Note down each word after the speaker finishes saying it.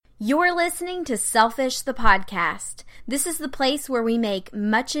You're listening to Selfish the Podcast. This is the place where we make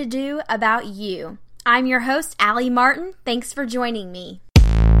much ado about you. I'm your host, Allie Martin. Thanks for joining me.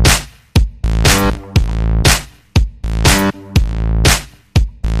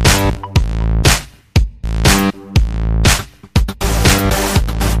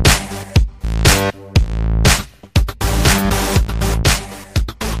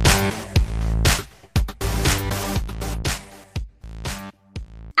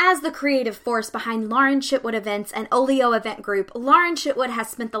 As the creative force behind Lauren Chitwood Events and Olio Event Group, Lauren Chitwood has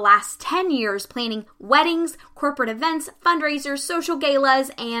spent the last 10 years planning weddings, corporate events, fundraisers, social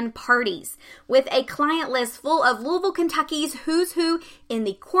galas, and parties. With a client list full of Louisville, Kentucky's who's who in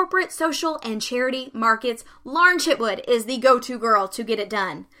the corporate, social, and charity markets, Lauren Chitwood is the go-to girl to get it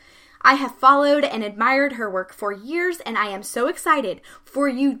done. I have followed and admired her work for years, and I am so excited for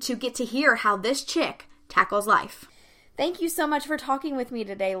you to get to hear how this chick tackles life. Thank you so much for talking with me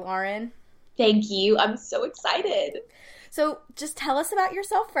today, Lauren. Thank you. I'm so excited. So just tell us about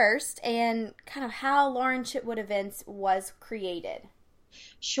yourself first and kind of how Lauren Chitwood Events was created.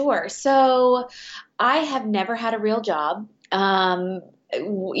 Sure. So I have never had a real job,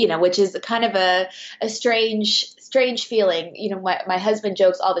 which is kind of a strange feeling. My husband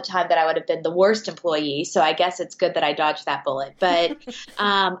jokes all the time that I would have been the worst employee, so I guess it's good that I dodged that bullet. But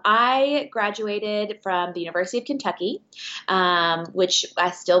I graduated from the University of Kentucky, which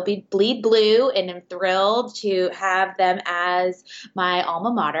I still bleed blue and am thrilled to have them as my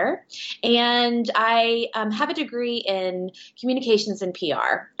alma mater. And I have a degree in communications and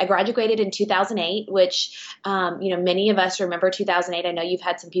PR. I graduated in 2008, which, many of us remember 2008. I know you've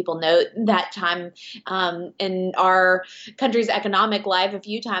had some people note that time in our country's economic life a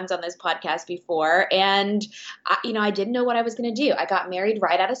few times on this podcast before. And, I didn't know what I was going to do. I got married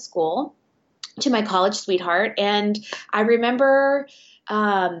right out of school to my college sweetheart. And I remember,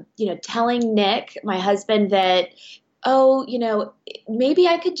 telling Nick, my husband, that, maybe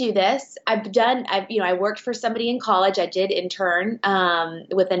I could do this. I worked for somebody in college. I did intern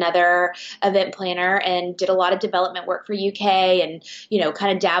with another event planner and did a lot of development work for UK and,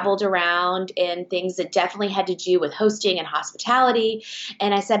 kind of dabbled around in things that definitely had to do with hosting and hospitality.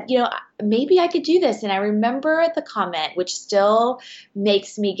 And I said, maybe I could do this. And I remember the comment, which still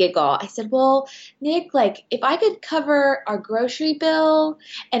makes me giggle. I said, well, Nick, if I could cover our grocery bill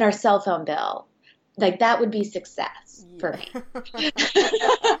and our cell phone bill, that would be success for me.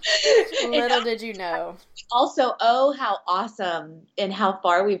 Little did you know. Also, how awesome and how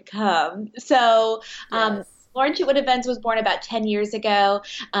far we've come. So, yes. Lauren Chitwood Events was born about 10 years ago.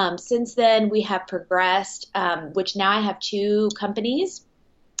 Since then, we have progressed, which now I have two companies.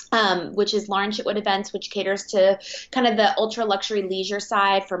 Which is Lauren Chitwood Events, which caters to kind of the ultra luxury leisure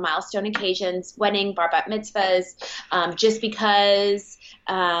side for milestone occasions, wedding, bar bat mitzvahs, just because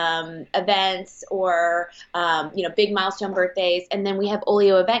events or, big milestone birthdays. And then we have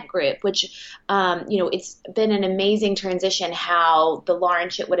Olio Event Group, which, it's been an amazing transition how the Lauren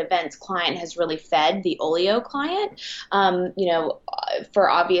Chitwood Events client has really fed the Olio client, for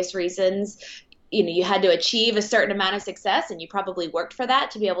obvious reasons. You had to achieve a certain amount of success, and you probably worked for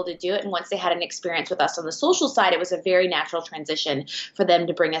that to be able to do it. And once they had an experience with us on the social side, it was a very natural transition for them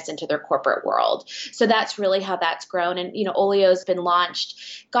to bring us into their corporate world. So that's really how that's grown. And, Olio's been launched,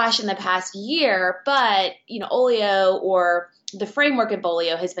 in the past year, but, Olio or the framework of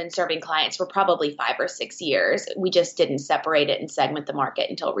Olio has been serving clients for probably 5 or 6 years. We just didn't separate it and segment the market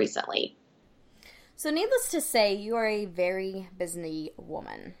until recently. So needless to say, you are a very busy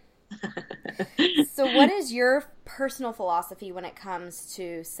woman. So what is your personal philosophy when it comes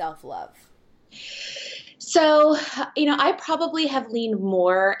to self-love? So, I probably have leaned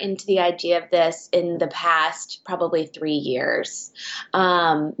more into the idea of this in the past probably 3 years.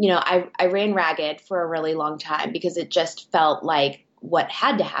 I ran ragged for a really long time because it just felt like what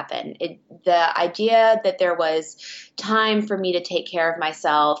had to happen. The idea that there was time for me to take care of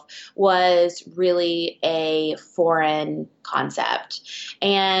myself was really a foreign concept.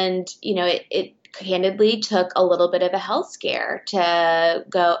 And, it candidly took a little bit of a health scare to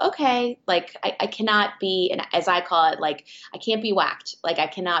go, okay, I cannot be, and as I call it, I can't be whacked. I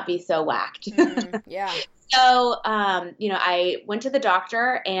cannot be so whacked. Yeah. So, I went to the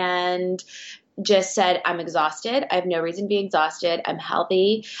doctor and just said, I'm exhausted. I have no reason to be exhausted. I'm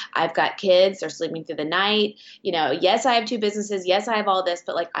healthy. I've got kids. They're sleeping through the night. Yes, I have 2 businesses. Yes, I have all this,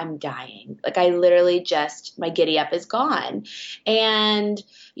 but I'm dying. I literally my giddy up is gone. And,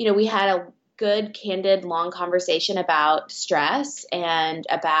 we had a good, candid, long conversation about stress and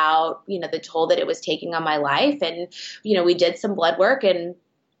about, the toll that it was taking on my life. And, we did some blood work and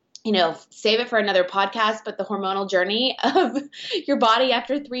save it for another podcast, but the hormonal journey of your body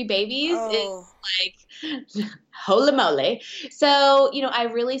after 3 babies is like holy moly. So, I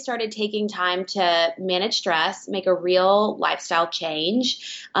really started taking time to manage stress, make a real lifestyle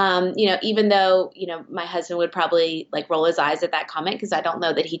change. Even though, my husband would probably like roll his eyes at that comment because I don't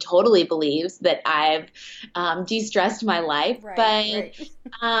know that he totally believes that I've de-stressed my life, but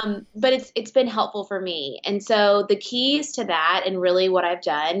it's been helpful for me. And so the keys to that and really what I've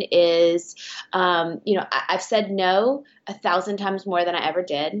done is, I've said no 1,000 times more than I ever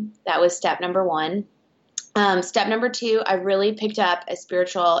did. That was step number one. Step number two, I really picked up a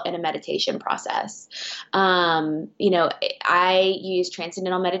spiritual and a meditation process. I use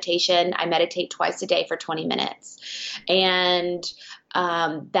transcendental meditation. I meditate twice a day for 20 minutes. And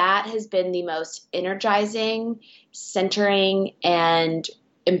that has been the most energizing, centering, and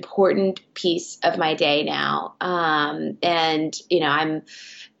important piece of my day now.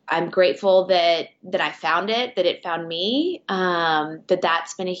 I'm grateful that I found it, that it found me,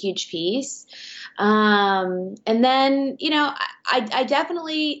 that's been a huge piece. And then, I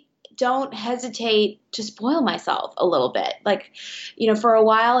definitely don't hesitate to spoil myself a little bit. Like, for a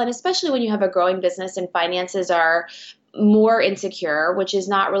while, and especially when you have a growing business and finances are more insecure, which is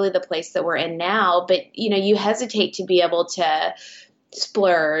not really the place that we're in now, but, you hesitate to be able to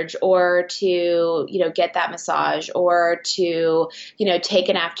splurge or to, get that massage or to, take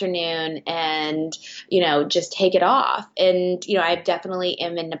an afternoon and, just take it off. And, I definitely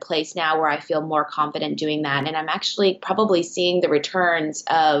am in a place now where I feel more confident doing that. And I'm actually probably seeing the returns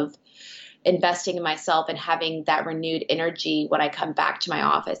of investing in myself and having that renewed energy when I come back to my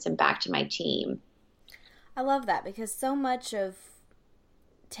office and back to my team. I love that because so much of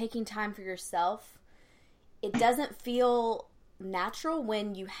taking time for yourself, it doesn't feel natural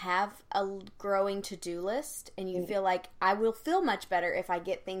when you have a growing to-do list and you feel like I will feel much better if I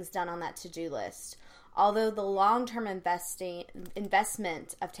get things done on that to-do list. Although the long-term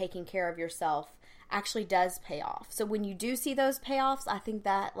investment of taking care of yourself actually does pay off. So when you do see those payoffs, I think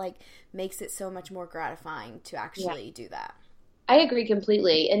that like makes it so much more gratifying to actually do that. I agree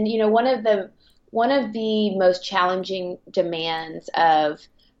completely. And one of the most challenging demands of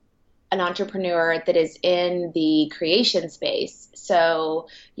an entrepreneur that is in the creation space. So,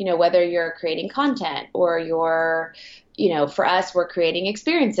 whether you're creating content or you're, for us, we're creating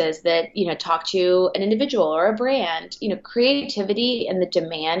experiences that, talk to an individual or a brand, creativity and the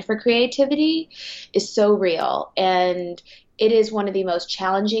demand for creativity is so real. And it is one of the most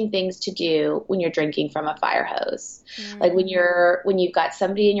challenging things to do when you're drinking from a fire hose. Mm-hmm. Like when you've got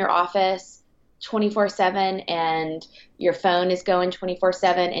somebody in your office 24/7 and your phone is going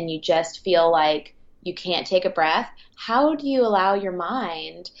 24/7 and you just feel like you can't take a breath. How do you allow your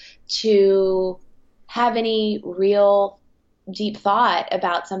mind to have any real deep thought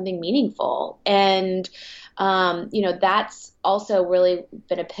about something meaningful? And, that's also really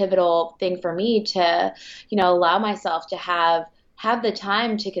been a pivotal thing for me to, allow myself to have the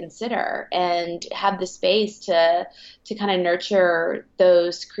time to consider and have the space to kind of nurture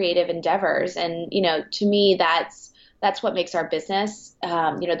those creative endeavors. And, to me, that's what makes our business,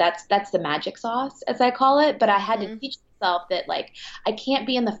 that's the magic sauce, as I call it. But I had to teach myself that, like, I can't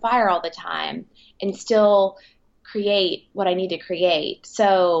be in the fire all the time and still create what I need to create.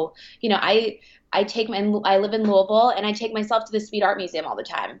 So, I live in Louisville and I take myself to the Speed Art Museum all the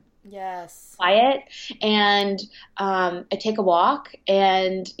time. Yes. Quiet. And I take a walk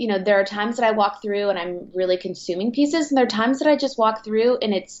and, there are times that I walk through and I'm really consuming pieces. And there are times that I just walk through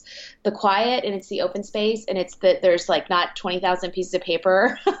and it's the quiet and it's the open space and it's that there's like not 20,000 pieces of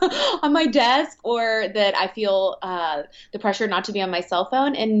paper on my desk or that I feel the pressure not to be on my cell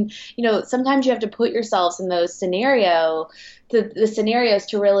phone. And, sometimes you have to put yourselves in those the scenarios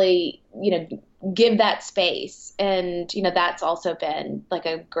to really, give that space. And, that's also been like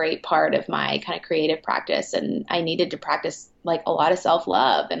a great part of my kind of creative practice. And I needed to practice like a lot of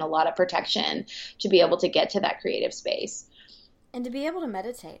self-love and a lot of protection to be able to get to that creative space. And to be able to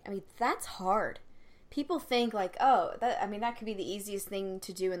meditate. I mean, that's hard. People think like, that could be the easiest thing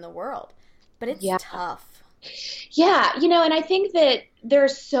to do in the world, but it's tough. Yeah. And I think that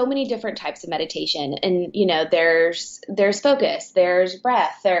there's so many different types of meditation and, there's focus, there's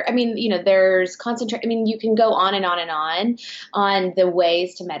breath there's concentration. You can go on and on and on the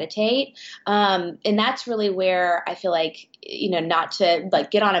ways to meditate. And that's really where I feel like, not to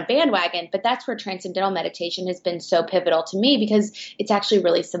like get on a bandwagon, but that's where transcendental meditation has been so pivotal to me because it's actually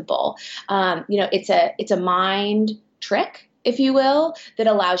really simple. It's a mind trick, if you will, that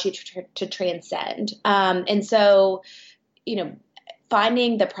allows you to transcend. And so,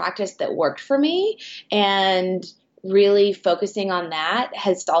 finding the practice that worked for me and really focusing on that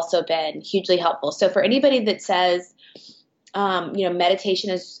has also been hugely helpful. So for anybody that says, meditation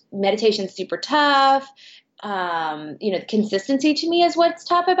is super tough. Consistency to me is what's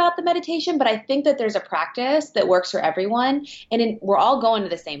tough about the meditation, but I think that there's a practice that works for everyone, and we're all going to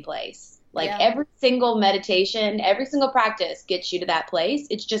the same place. Like every single meditation, every single practice gets you to that place.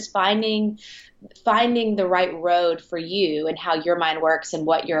 It's just finding the right road for you and how your mind works and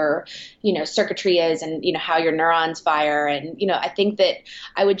what your, circuitry is and, how your neurons fire. And, I think that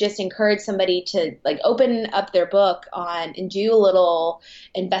I would just encourage somebody to like open up their book and do a little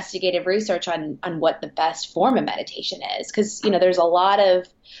investigative research on what the best form of meditation is. Cause, there's a lot of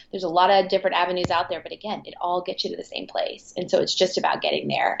different avenues out there, but again, it all gets you to the same place. And so it's just about getting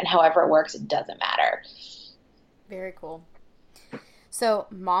there, and however it works, it doesn't matter. Very cool. So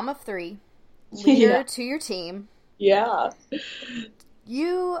mom of 3, leader to your team. Yeah.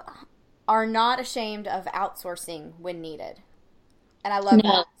 You are not ashamed of outsourcing when needed. And I love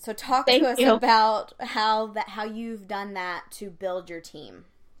that. So talk to us about how you've done that to build your team.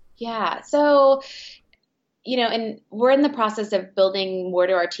 Yeah. So, and we're in the process of building more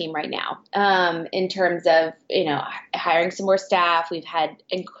to our team right now, in terms of, hiring some more staff. We've had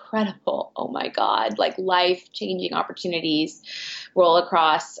incredible, oh my God, like life-changing opportunities roll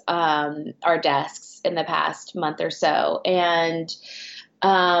across our desks in the past month or so. And,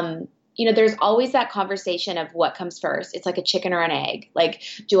 there's always that conversation of what comes first. It's like a chicken or an egg. Like,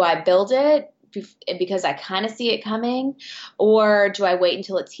 do I build it because I kind of see it coming, or do I wait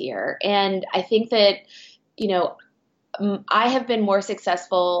until it's here? And I think that, I have been more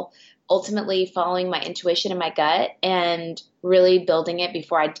successful ultimately following my intuition and my gut and really building it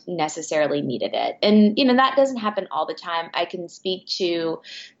before I necessarily needed it. And, that doesn't happen all the time. I can speak to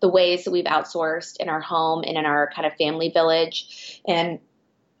the ways that we've outsourced in our home and in our kind of family village. And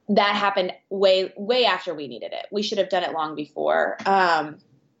that happened way, way after we needed it. We should have done it long before.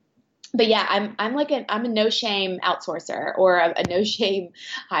 But yeah, I'm a no shame outsourcer or a no shame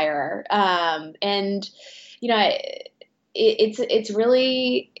hirer. And, it's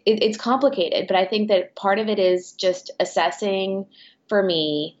really, it's complicated, but I think that part of it is just assessing what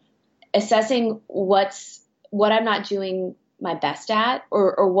I'm not doing my best at,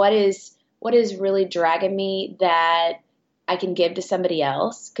 or what is really dragging me that I can give to somebody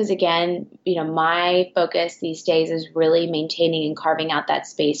else. Because again, my focus these days is really maintaining and carving out that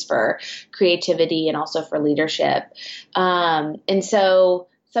space for creativity and also for leadership. And so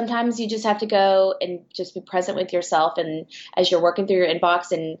sometimes you just have to go and just be present with yourself. And as you're working through your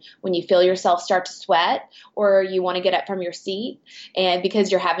inbox, and when you feel yourself start to sweat, or you want to get up from your seat, and because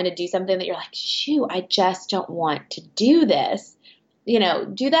you're having to do something that you're like, shoot, I just don't want to do this.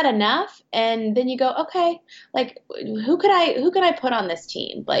 Do that enough, and then you go, okay, like who could I put on this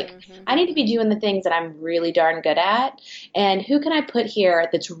team? Like, I need to be doing the things that I'm really darn good at, and who can I put here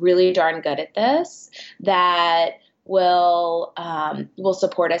that's really darn good at this, that will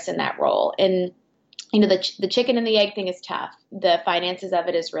support us in that role. And the chicken and the egg thing is tough. The finances of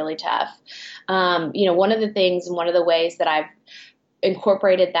it is really tough. One of the things and one of the ways that I've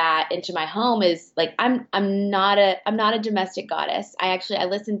incorporated that into my home is like, I'm not a domestic goddess. I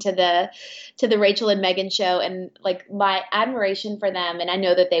listened to the Rachel and Megan show, and like my admiration for them. And I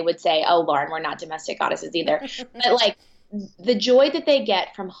know that they would say, oh, Lauren, we're not domestic goddesses either. But like the joy that they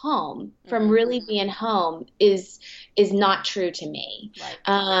get from home, from really being home is not true to me.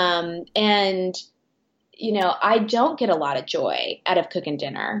 Right. And I don't get a lot of joy out of cooking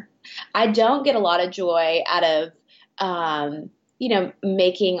dinner. I don't get a lot of joy out of,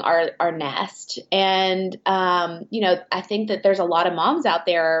 making our nest. And, I think that there's a lot of moms out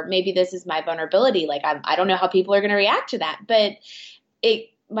there, maybe this is my vulnerability. Like, I don't know how people are going to react to that, but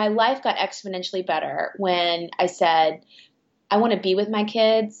my life got exponentially better when I said, I want to be with my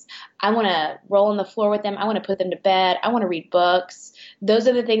kids. I want to roll on the floor with them. I want to put them to bed. I want to read books. Those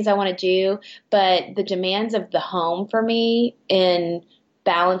are the things I want to do. But the demands of the home for me in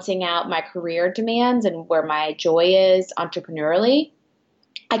balancing out my career demands and where my joy is entrepreneurially,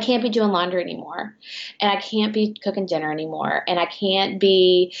 I can't be doing laundry anymore, and I can't be cooking dinner anymore, and I can't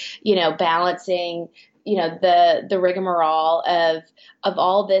be, balancing, the rigmarole of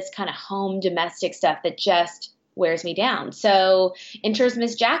all this kind of home domestic stuff that just wears me down. So enters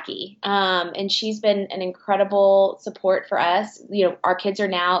Miss Jackie, and she's been an incredible support for us. Our kids are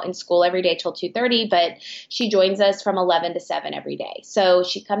now in school every day till 2:30, but she joins us from 11 to 7 every day. So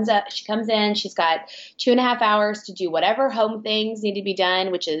she comes in, she's got 2.5 hours to do whatever home things need to be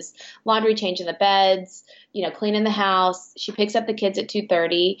done, which is laundry, changing the beds, cleaning the house. She picks up the kids at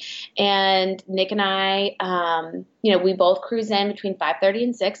 2:30, and Nick and I, we both cruise in between 5:30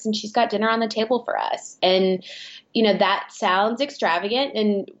 and 6, and she's got dinner on the table for us. And, that sounds extravagant,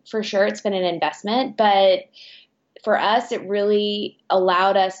 and for sure it's been an investment, but for us, it really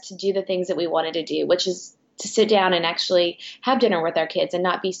allowed us to do the things that we wanted to do, which is to sit down and actually have dinner with our kids and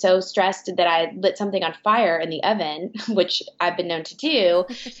not be so stressed that I lit something on fire in the oven, which I've been known to do,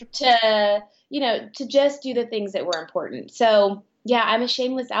 to just do the things that were important. So yeah, I'm a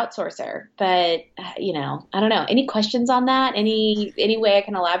shameless outsourcer, but I don't know. Any questions on that? Any way I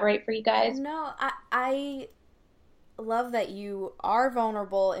can elaborate for you guys? No, I love that you are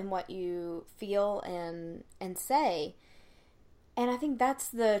vulnerable in what you feel and say. And I think that's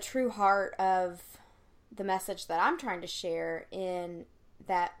the true heart of the message that I'm trying to share, in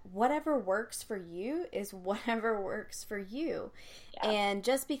that whatever works for you is whatever works for you. Yeah. And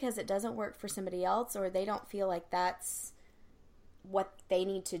just because it doesn't work for somebody else, or they don't feel like that's what they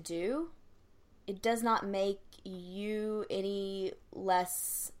need to do, it does not make you any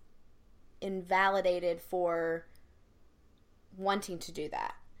less invalidated for wanting to do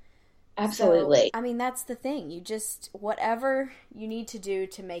that. Absolutely. So, I mean, that's the thing. You just, whatever you need to do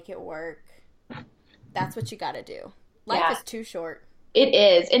to make it work, that's what you got to do. Life is too short. It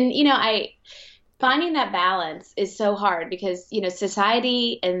is. And, finding that balance is so hard because,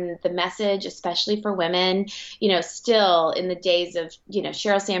 society and the message, especially for women, still in the days of,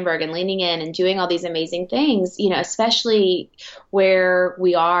 Sheryl Sandberg and leaning in and doing all these amazing things, especially where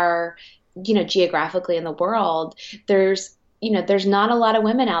we are, geographically in the world, there's not a lot of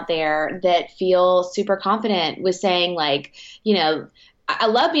women out there that feel super confident with saying, like, I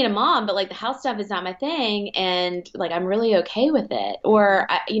love being a mom, but like the house stuff is not my thing. And like, I'm really okay with it. Or,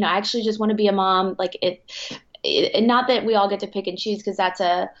 I actually just want to be a mom. Like it not that we all get to pick and choose, because that's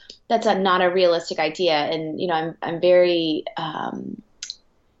not a realistic idea. And, I'm very,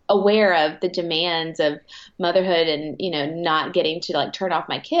 aware of the demands of motherhood and, not getting to like turn off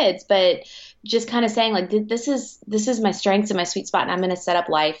my kids, but just kind of saying like, this is my strengths and my sweet spot, and I'm going to set up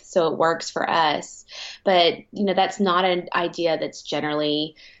life so it works for us. But, that's not an idea that's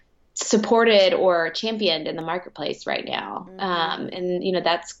generally supported or championed in the marketplace right now. Mm-hmm. And,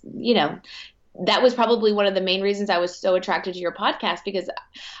 that's, that was probably one of the main reasons I was so attracted to your podcast, because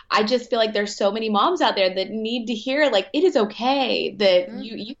I just feel like there's so many moms out there that need to hear, like, it is okay that mm-hmm.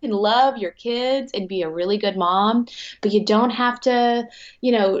 you can love your kids and be a really good mom, but you don't have to,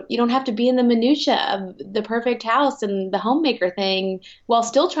 you don't have to be in the minutia of the perfect house and the homemaker thing while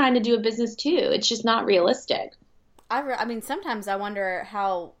still trying to do a business too. It's just not realistic. I mean, sometimes I wonder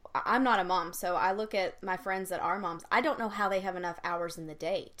how. I'm not a mom, so I look at my friends that are moms. I don't know how they have enough hours in the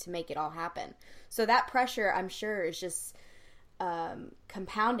day to make it all happen. So that pressure, I'm sure, is just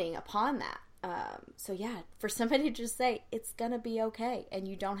compounding upon that. So yeah, for somebody to just say, it's going to be okay, and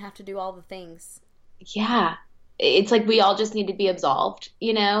you don't have to do all the things. Yeah. It's like we all just need to be absolved,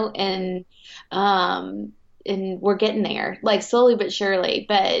 and we're getting there, like slowly but surely.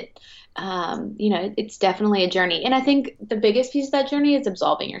 But it's definitely a journey. And I think the biggest piece of that journey is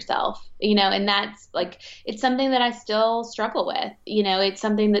absolving yourself, and that's like, it's something that I still struggle with, it's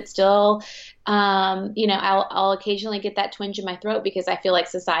something that still, I'll occasionally get that twinge in my throat because I feel like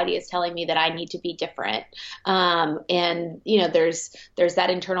society is telling me that I need to be different. And, there's that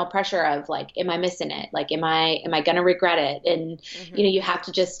internal pressure of like, am I missing it? Like, am I going to regret it? And, mm-hmm. You have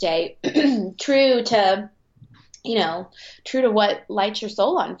to just stay true to what lights your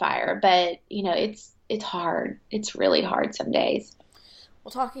soul on fire. But, it's hard. It's really hard some days.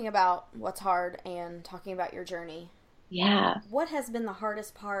 Well, talking about what's hard and talking about your journey. Yeah. What has been the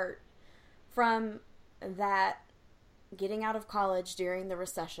hardest part from that getting out of college during the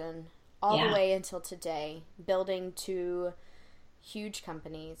recession all the way until today, building two huge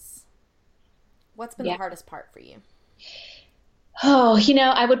companies? What's been the hardest part for you? Oh,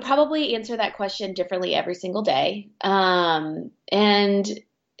 I would probably answer that question differently every single day. And,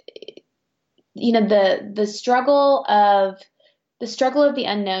 the struggle of the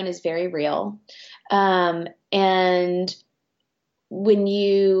unknown is very real. And when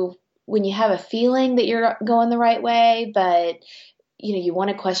you have a feeling that you're going the right way, but you want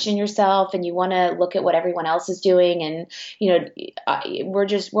to question yourself and you want to look at what everyone else is doing. And,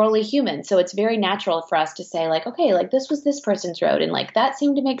 we're only human. So it's very natural for us to say like, okay, like this was this person's road. And like, that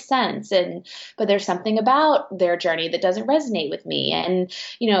seemed to make sense. But there's something about their journey that doesn't resonate with me. And,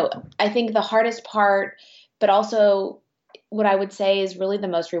 I think the hardest part, but also what I would say is really the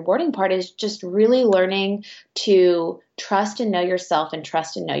most rewarding part, is just really learning to trust and know yourself and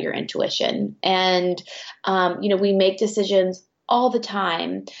trust and know your intuition. And, we make decisions all the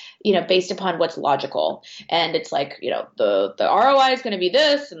time, based upon what's logical. And it's like, the ROI is going to be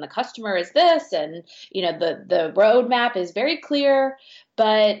this and the customer is this. And, the roadmap is very clear.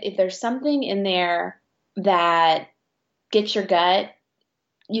 But if there's something in there that gets your gut,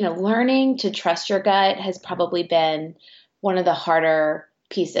 learning to trust your gut has probably been one of the harder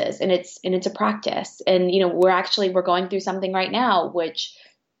pieces. And it's a practice. And, we're going through something right now, which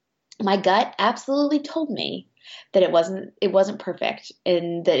my gut absolutely told me that it wasn't perfect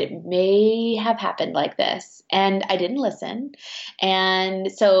and that it may have happened like this. And I didn't listen.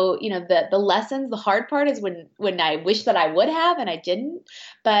 And so, the lessons, the hard part is when I wish that I would have and I didn't.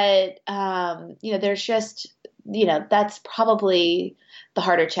 But, there's just, that's probably the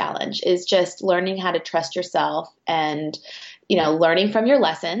harder challenge, is just learning how to trust yourself and, learning from your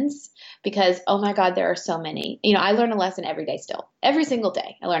lessons. Because, oh my God, there are so many. I learn a lesson every day still, every single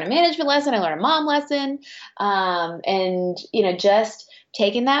day. I learn a management lesson. I learn a mom lesson. And, just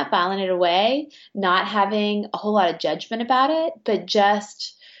taking that, filing it away, not having a whole lot of judgment about it, but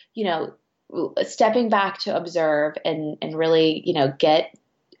just, stepping back to observe and really, get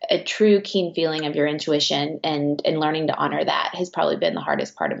a true keen feeling of your intuition and learning to honor that has probably been the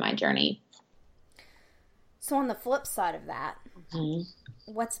hardest part of my journey. So on the flip side of that, mm-hmm.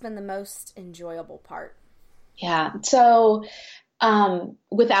 What's been the most enjoyable part? Yeah. So,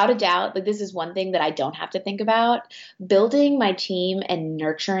 without a doubt, this is one thing that I don't have to think about. Building my team and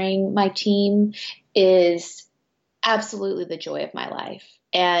nurturing my team is absolutely the joy of my life.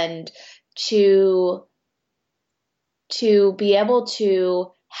 And to be able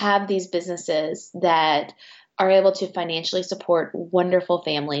to have these businesses that are able to financially support wonderful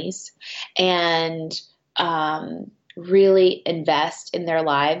families and, really invest in their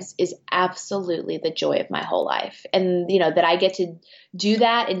lives is absolutely the joy of my whole life. And, that I get to do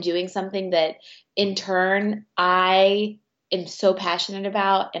that and doing something that in turn I am so passionate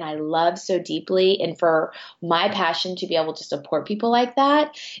about and I love so deeply. And for my passion to be able to support people like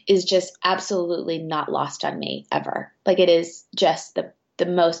that is just absolutely not lost on me ever. It is just the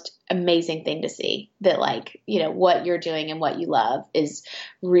most amazing thing to see that what you're doing and what you love is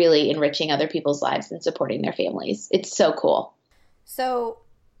really enriching other people's lives and supporting their families. It's so cool. So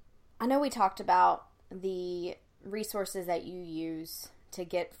I know we talked about the resources that you use to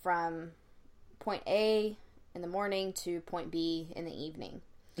get from point A in the morning to point B in the evening.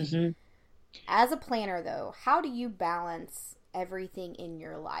 Mm-hmm. As a planner though, how do you balance everything in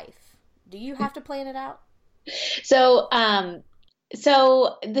your life? Do you have to plan it out? So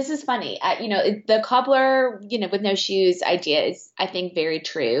this is funny. The cobbler, with no shoes idea is, I think, very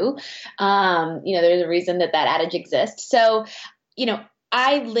true. There's a reason that adage exists. So,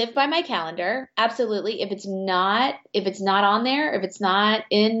 I live by my calendar. Absolutely. If it's not on there, if it's not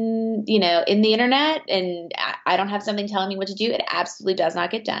in the internet and I don't have something telling me what to do, it absolutely does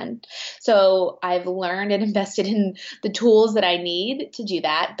not get done. So I've learned and invested in the tools that I need to do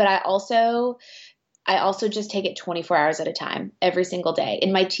that. But I also just take it 24 hours at a time, every single day.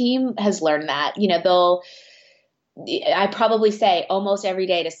 And my team has learned that. I probably say almost every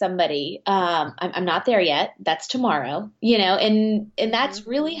day to somebody, I'm not there yet. That's tomorrow, and that's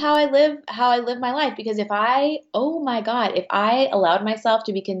really how I live my life. Because if I allowed myself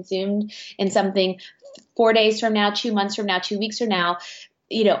to be consumed in something 4 days from now, 2 months from now, 2 weeks from now,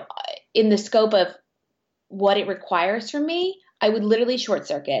 in the scope of what it requires from me, I would literally short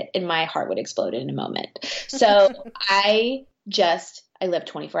circuit and my heart would explode in a moment. So I live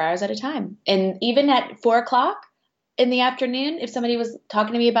 24 hours at a time. And even at 4:00 in the afternoon, if somebody was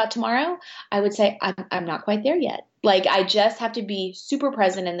talking to me about tomorrow, I would say, I'm not quite there yet. I just have to be super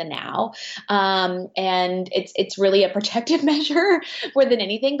present in the now. And it's really a protective measure more than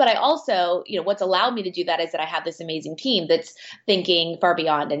anything. But I also, what's allowed me to do that is that I have this amazing team that's thinking far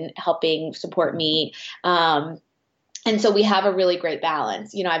beyond and helping support me. And so we have a really great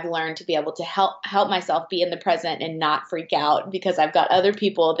balance. I've learned to be able to help myself be in the present and not freak out because I've got other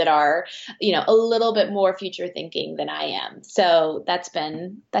people that are, a little bit more future thinking than I am. So that's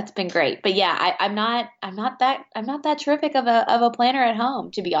been great. But yeah, I'm not that terrific of a planner at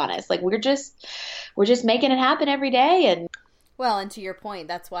home, to be honest. We're just making it happen every day. And well, and to your point,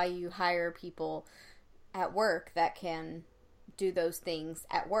 that's why you hire people at work that can do those things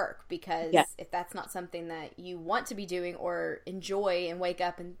at work, because if that's not something that you want to be doing or enjoy and wake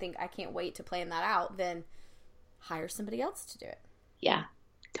up and think, I can't wait to plan that out, then hire somebody else to do it. Yeah,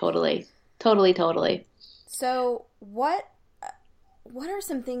 totally. So what are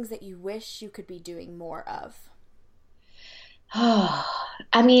some things that you wish you could be doing more of?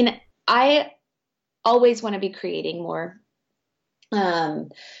 I mean, I always want to be creating more.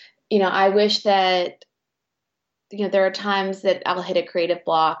 I wish that there are times that I'll hit a creative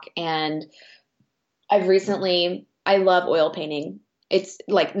block, and I love oil painting. It's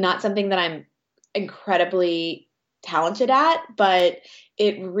like not something that I'm incredibly talented at, but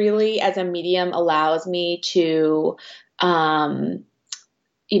it really, as a medium, allows me to,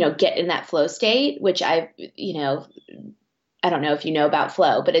 get in that flow state, which I don't know if you know about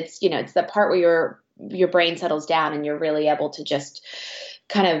flow, but it's the part where your brain settles down and you're really able to just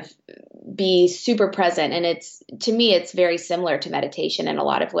kind of be super present. And to me, it's very similar to meditation in a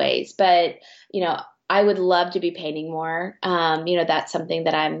lot of ways, but, I would love to be painting more. That's something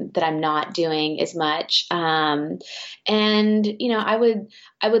that I'm not doing as much. And,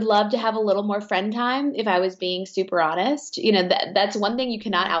 I would love to have a little more friend time if I was being super honest. That's one thing you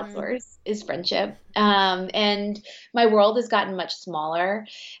cannot outsource is friendship. And my world has gotten much smaller.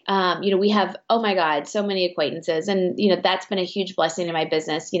 We have, oh my God, so many acquaintances. And, that's been a huge blessing in my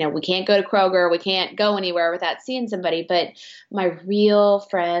business. We can't go to Kroger. We can't go anywhere without seeing somebody. But my real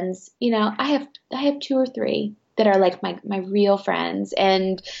friends, I have two or three that are like my real friends,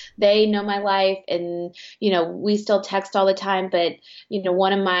 and they know my life, and we still text all the time. But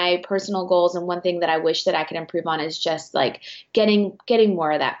one of my personal goals and one thing that I wish that I could improve on is just like getting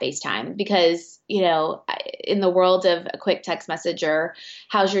more of that FaceTime, because in the world of a quick text message or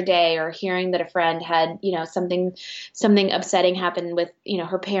how's your day, or hearing that a friend had something upsetting happen with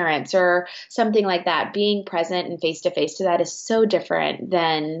her parents or something like that, being present and face to face to that is so different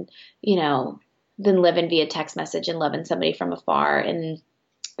than living via text message and loving somebody from afar. And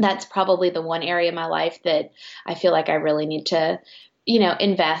that's probably the one area of my life that I feel like I really need to,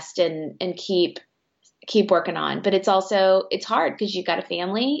 invest and keep working on. But it's hard because you've got a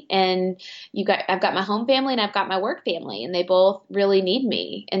family, and I've got my home family and I've got my work family, and they both really need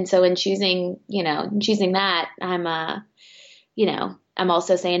me. And so in choosing that, I'm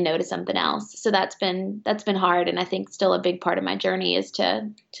also saying no to something else. So that's been hard. And I think still a big part of my journey is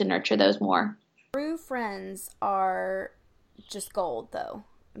to nurture those more. True friends are just gold, though.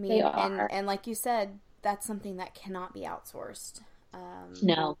 I mean, they are. And like you said, that's something that cannot be outsourced.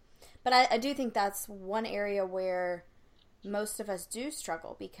 No. But I do think that's one area where most of us do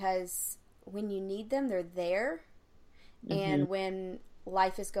struggle, because when you need them, they're there. Mm-hmm. And when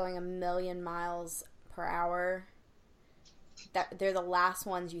life is going a million miles per hour, they're the last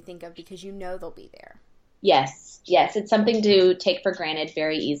ones you think of, because they'll be there. Yes. It's something to take for granted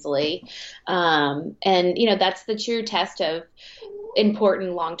very easily. And, that's the true test of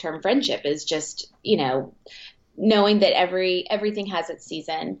important long-term friendship, is just, knowing that everything has its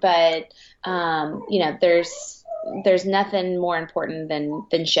season. But, there's nothing more important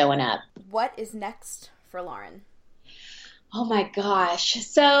than showing up. What is next for Lauren? Oh my gosh.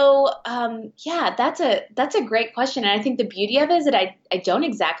 So, that's a great question. And I think the beauty of it is that I don't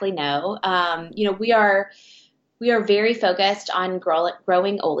exactly know. We are very focused on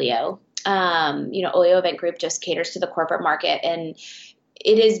growing Olio. Olio Event Group just caters to the corporate market, and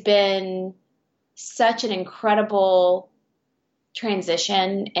it has been such an incredible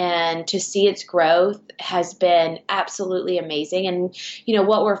transition, and to see its growth has been absolutely amazing. And,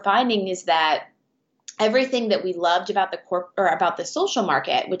 what we're finding is that everything that we loved about about the social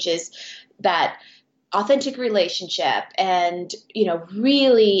market, which is that authentic relationship and,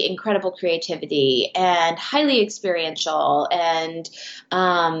 really incredible creativity and highly experiential and,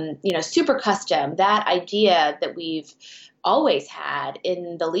 super custom, that idea that we've always had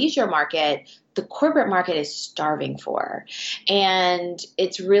in the leisure market, the corporate market is starving for. And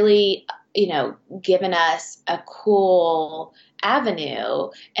it's really, given us a cool avenue.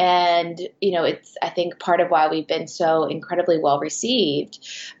 And, it's, I think, part of why we've been so incredibly well received.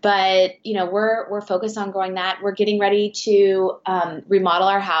 But, we're focused on growing that. We're getting ready to remodel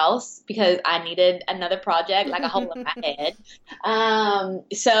our house, because I needed another project, like a hole in my head.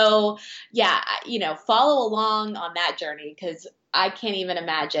 So yeah, follow along on that journey, because I can't even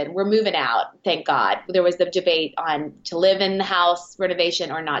imagine. We're moving out. Thank God. There was the debate on to live in the house renovation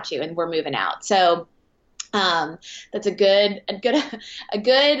or not to, and we're moving out. So that's a good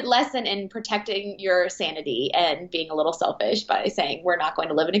lesson in protecting your sanity and being a little selfish by saying we're not going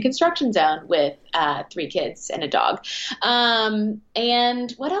to live in a construction zone with 3 kids and a dog.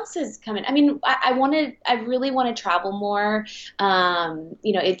 And what else is coming? I mean, I really want to travel more.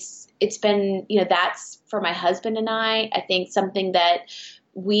 It's been, that's for my husband and I think something that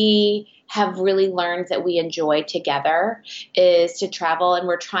we have really learned that we enjoy together is to travel, and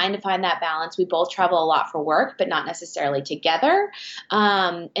we're trying to find that balance. We both travel a lot for work, but not necessarily together.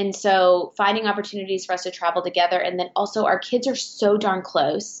 And so finding opportunities for us to travel together. And then also our kids are so darn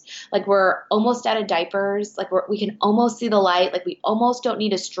close. Like we're almost out of diapers. Like we can almost see the light. Like we almost don't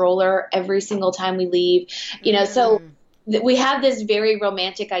need a stroller every single time we leave, so we have this very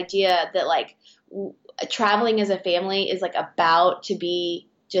romantic idea that like traveling as a family is like about to be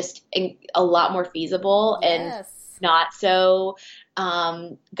just a lot more feasible and not so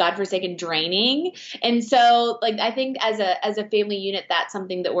godforsaken draining. And so like I think as a family unit, that's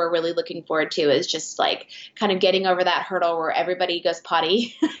something that we're really looking forward to, is just like kind of getting over that hurdle where everybody goes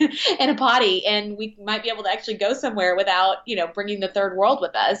potty in a potty, and we might be able to actually go somewhere without bringing the third world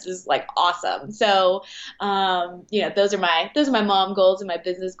with us is like awesome. So those are my mom goals and my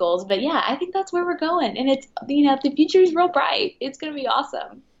business goals. But yeah, I think that's where we're going, and it's the future is real bright. It's gonna be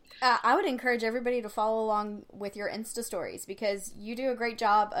awesome. I would encourage everybody to follow along with your Insta stories, because you do a great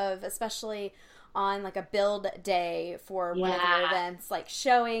job of, especially on like a build day for one of your events, like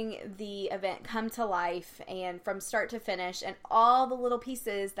showing the event come to life and from start to finish and all the little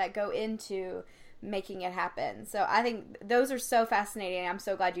pieces that go into making it happen. So I think those are so fascinating. I'm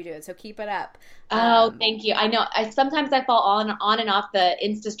so glad you do it. So keep it up. Oh, thank you. I know sometimes I fall on and off the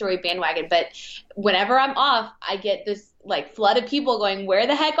Insta story bandwagon, but whenever I'm off, I get this like flood of people going, "Where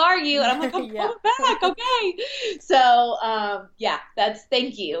the heck are you?" And I'm like, "I'm coming back." Okay. So,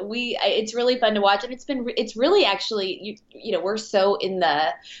 thank you. It's really fun to watch. And it's really actually, we're so in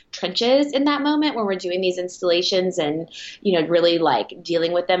the trenches in that moment when we're doing these installations and, really like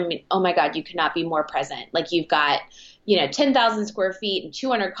dealing with them. I mean, oh my God, you could not be more present. Like you've got, 10,000 square feet and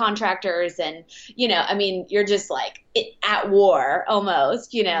 200 contractors. And, you're just like at war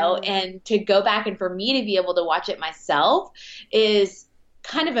almost, and to go back and for me to be able to watch it myself is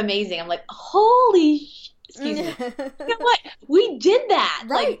kind of amazing. I'm like, holy, excuse me. You know what? We did that.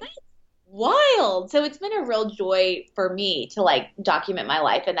 Right. Like, that's wild. So it's been a real joy for me to like document my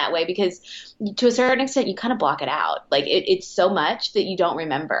life in that way, because to a certain extent you kind of block it out. Like it's so much that you don't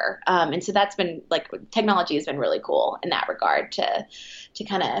remember. And so that's been like, technology has been really cool in that regard to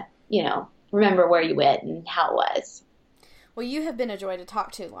kind of, remember where you went and how it was. Well, you have been a joy to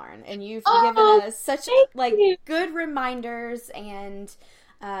talk to, Lauren, and you've given us such like good reminders and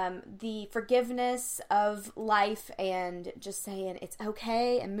the forgiveness of life and just saying it's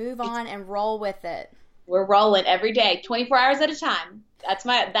okay and move on and roll with it. We're rolling every day, 24 hours at a time. That's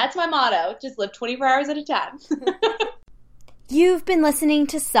my motto. Just live 24 hours at a time. You've been listening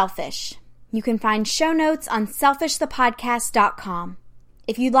to Selfish. You can find show notes on selfishthepodcast.com.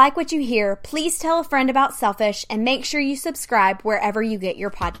 If you like what you hear, please tell a friend about Selfish and make sure you subscribe wherever you get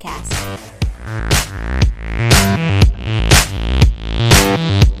your podcasts.